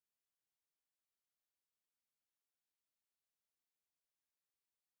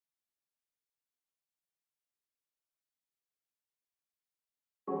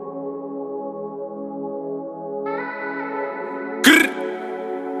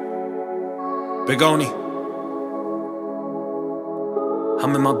Big Oni.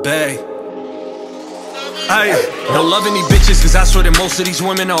 I'm in my bag. Ay, no loving these bitches, cause I swear that most of these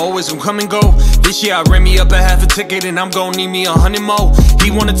women are always gonna come and go. This year I ran me up a half a ticket and I'm gonna need me 100 more.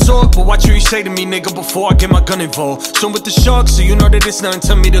 He wanna talk, but watch what you say to me, nigga, before I get my gun involved. So with the sharks, so you know that it's nothing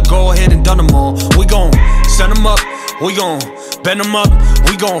to me to go ahead and done them all. We gon' send them up, we gon' bend them up.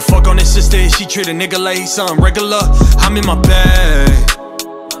 We gon' fuck on his sister if she treat a nigga like he's something regular. I'm in my bag,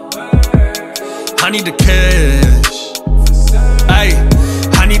 I need the cash. Ay,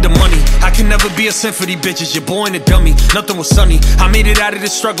 I need the money. I can never be a sin for these bitches. Your boy ain't a dummy, nothing was sunny. I made it out of the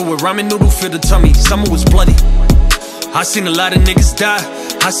struggle with ramen noodle for the tummy. Summer was bloody. I seen a lot of niggas die,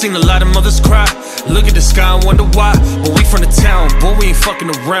 I seen a lot of mothers cry. Look at the sky and wonder why. But we from the town, boy, we ain't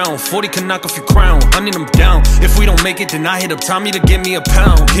fucking around. 40 can knock off your crown, I need them down. If we don't make it, then I hit up Tommy to give me a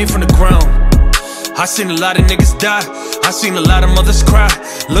pound. Came from the ground. I seen a lot of niggas die, I seen a lot of mothers cry.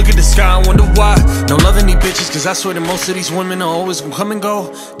 Look at the sky and wonder why. No loving these bitches, cause I swear that most of these women are always gonna come and go.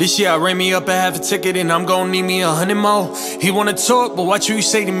 This year I ran me up a half a ticket and I'm gonna need me 100 more. He wanna talk, but watch what you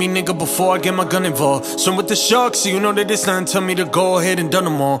say to me, nigga, before I get my gun involved. So with the sharks, so you know that it's nothing to me to go ahead and done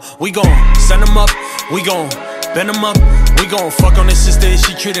them all. We gon' send them up, we gon' bend them up. We gon' fuck on his sister if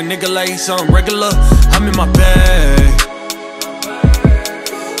she treat a nigga like he's something regular. I'm in my bag,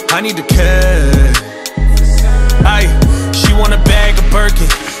 I need the cash. Ay, she want a bag of Birkin.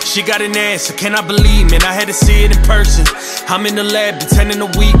 She got an answer, can I believe, man? I had to see it in person. I'm in the lab, pretending a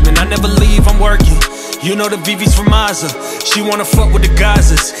week, man. I never leave, I'm working. You know the VV's from Mazda. She wanna fuck with the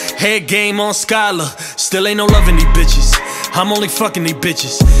Gazas. Head game on Skylar. Still ain't no loving these bitches. I'm only fucking these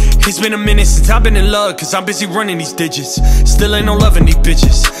bitches. It's been a minute since I've been in love, cause I'm busy running these digits. Still ain't no loving these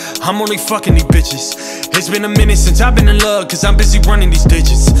bitches. I'm only fucking these bitches. It's been a minute since I've been in love, cause I'm busy running these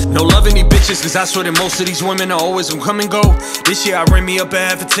digits. No loving these bitches, cause I swear that most of these women are always gonna come and go. This year I ran me up a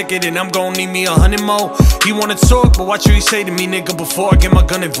half a ticket and I'm gonna need me 100 more. He wanna talk, but watch what you say to me, nigga, before I get my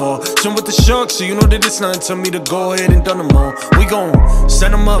gun involved. So with the sharks, so you know that it's nothing to me to go ahead and done them all. We gon'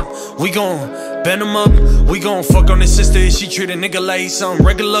 send them up, we gon' bend them up. We gon' fuck on his sister if she treat a nigga like he's something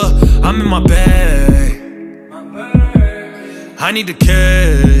regular. I'm in my bag, I need the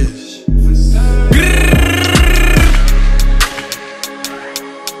cash.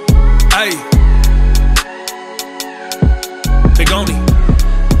 Ay, Big Oni.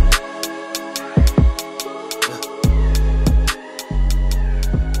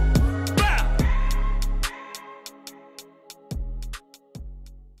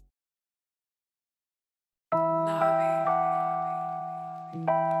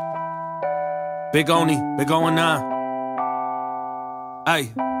 Big Oni, big going on. Ay,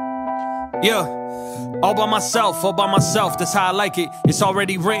 yeah. All by myself, that's how I like it. It's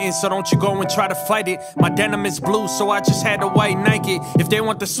already written, so don't you go and try to fight it. My denim is blue, so I just had to white Nike. If they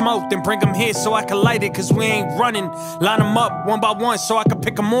want the smoke, then bring them here so I can light it. Cause we ain't running, line them up one by one so I can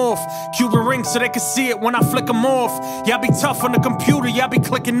pick them off. Cuban rings so they can see it when I flick them off. Y'all be tough on the computer, y'all be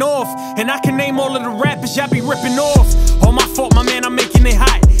clicking off. And I can name all of the rappers y'all be ripping off. All my fault, my man, I'm making it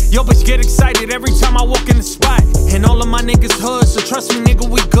hot. Yo, bitch, get excited every time I walk in the spot. And all of my niggas hood, so trust me, nigga,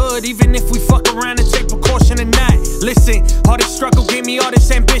 we good. Even if we fuck around and take precaution or not. Listen, all this struggle gave me all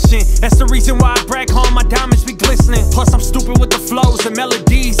this ambition. That's the reason why I brag home, my diamonds be glistening. Plus, I'm stupid with the flows and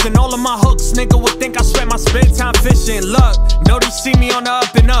melodies. And all of my hooks, nigga, would think I spent my spare time fishing. Look, know they see me on the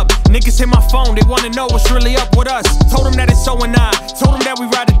up and up. Niggas hit my phone, they wanna know what's really up with us. Told them that it's so and I. Told them that we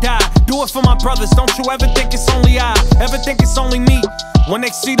ride or die. Do it for my brothers, don't you ever think it's only I. Ever think it's only me. When they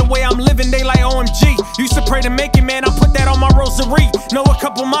see the way I'm living, they like OMG. Used to pray to make it, man, I put that on my rosary. Know a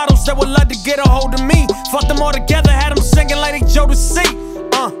couple models that would love to get a hold of me. Fucked them all together, had them singing like they Jodeci.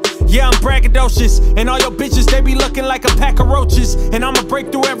 Yeah, I'm braggadocious. And all your bitches, they be looking like a pack of roaches. And I'ma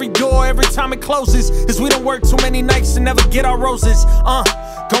break through every door every time it closes. Cause we don't work too many nights to never get our roses.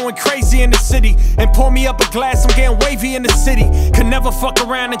 Going crazy in the city. And pour me up a glass, I'm getting wavy in the city. Could never fuck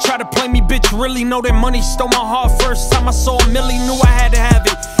around and try to play me, bitch. Really know that money stole my heart. First time I saw a milli, knew I had to have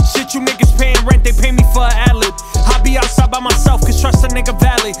it. Shit, you niggas paying rent, they pay me for an ad-lib. I be outside by myself, cause trust a nigga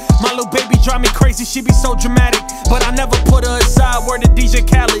valid. My little baby drive me crazy, she be so dramatic. But I never put her aside, word to DJ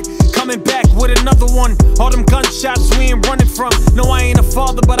Khaled. Coming back with another one. All them gunshots we ain't running from. No, I ain't a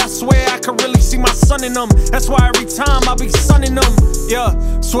father, but I swear I could really see my son in them. That's why every time I be sunning them. Yeah,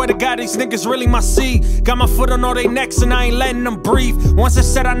 swear to God, these niggas really my seed. Got my foot on all they necks and I ain't letting them breathe. Once I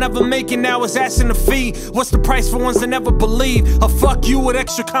said I never make it, now it's asking the fee. What's the price for ones that never believe? A fuck you with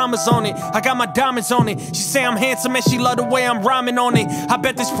extra commas on it. I got my diamonds on it. She say I'm handsome and she love the way I'm rhyming on it. I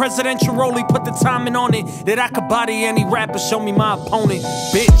bet this presidential role, he put the timing on it. That I could body any rapper, show me my opponent,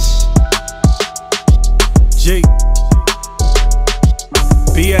 bitch. G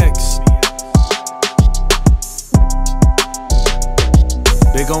BX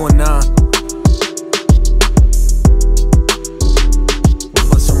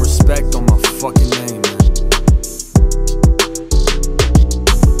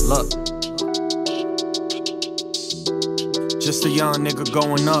just a young nigga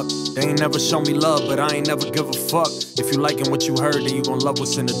going up. They ain't never show me love, but I ain't never give a fuck. If you liking what you heard, then you gon' love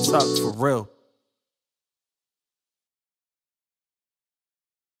what's in the tuck, for real.